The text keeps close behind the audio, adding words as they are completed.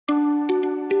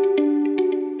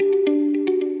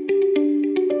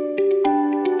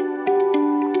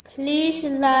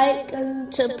like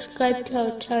and subscribe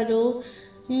to our channel.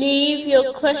 Leave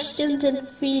your questions and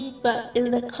feedback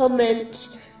in the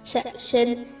comments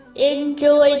section.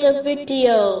 Enjoy the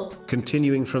video.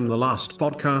 Continuing from the last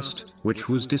podcast, which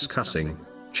was discussing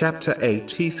chapter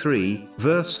 83,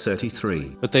 verse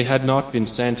 33. But they had not been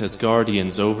sent as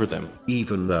guardians over them.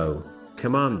 Even though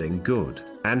commanding good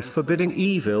and forbidding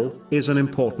evil is an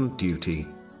important duty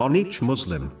on each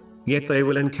Muslim, yet they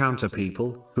will encounter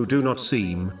people who do not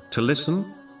seem to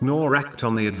listen nor act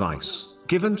on the advice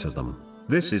given to them.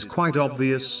 This is quite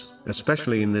obvious,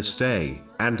 especially in this day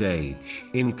and age.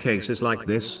 In cases like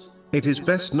this, it is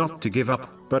best not to give up,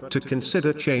 but to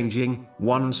consider changing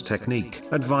one's technique.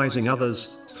 Advising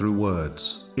others through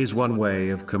words is one way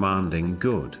of commanding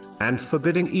good and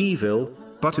forbidding evil,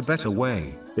 but a better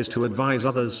way is to advise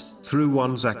others through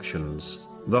one's actions.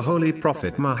 The Holy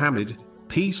Prophet Muhammad,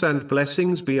 peace and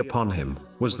blessings be upon him,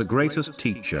 was the greatest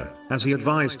teacher, as he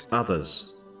advised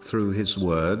others through his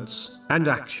words and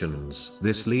actions.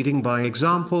 This leading by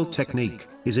example technique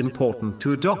is important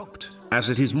to adopt, as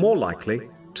it is more likely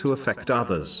to affect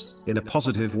others in a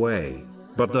positive way.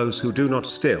 But those who do not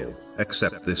still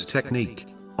accept this technique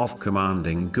of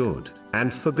commanding good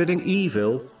and forbidding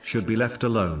evil should be left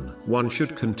alone. One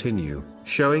should continue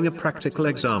showing a practical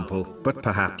example, but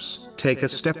perhaps take a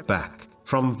step back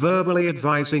from verbally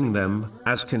advising them,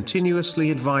 as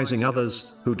continuously advising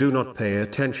others who do not pay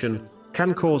attention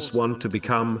can cause one to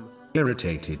become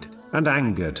irritated and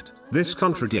angered. This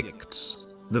contradicts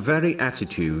the very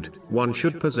attitude one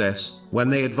should possess when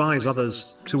they advise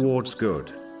others towards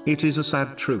good. It is a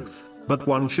sad truth, but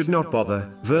one should not bother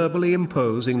verbally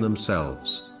imposing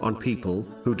themselves on people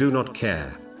who do not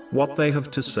care what they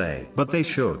have to say, but they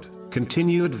should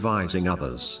continue advising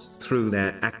others through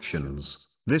their actions.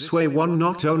 This way one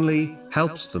not only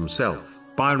helps themselves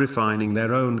by refining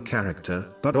their own character,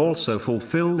 but also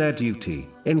fulfill their duty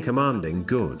in commanding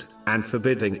good and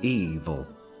forbidding evil.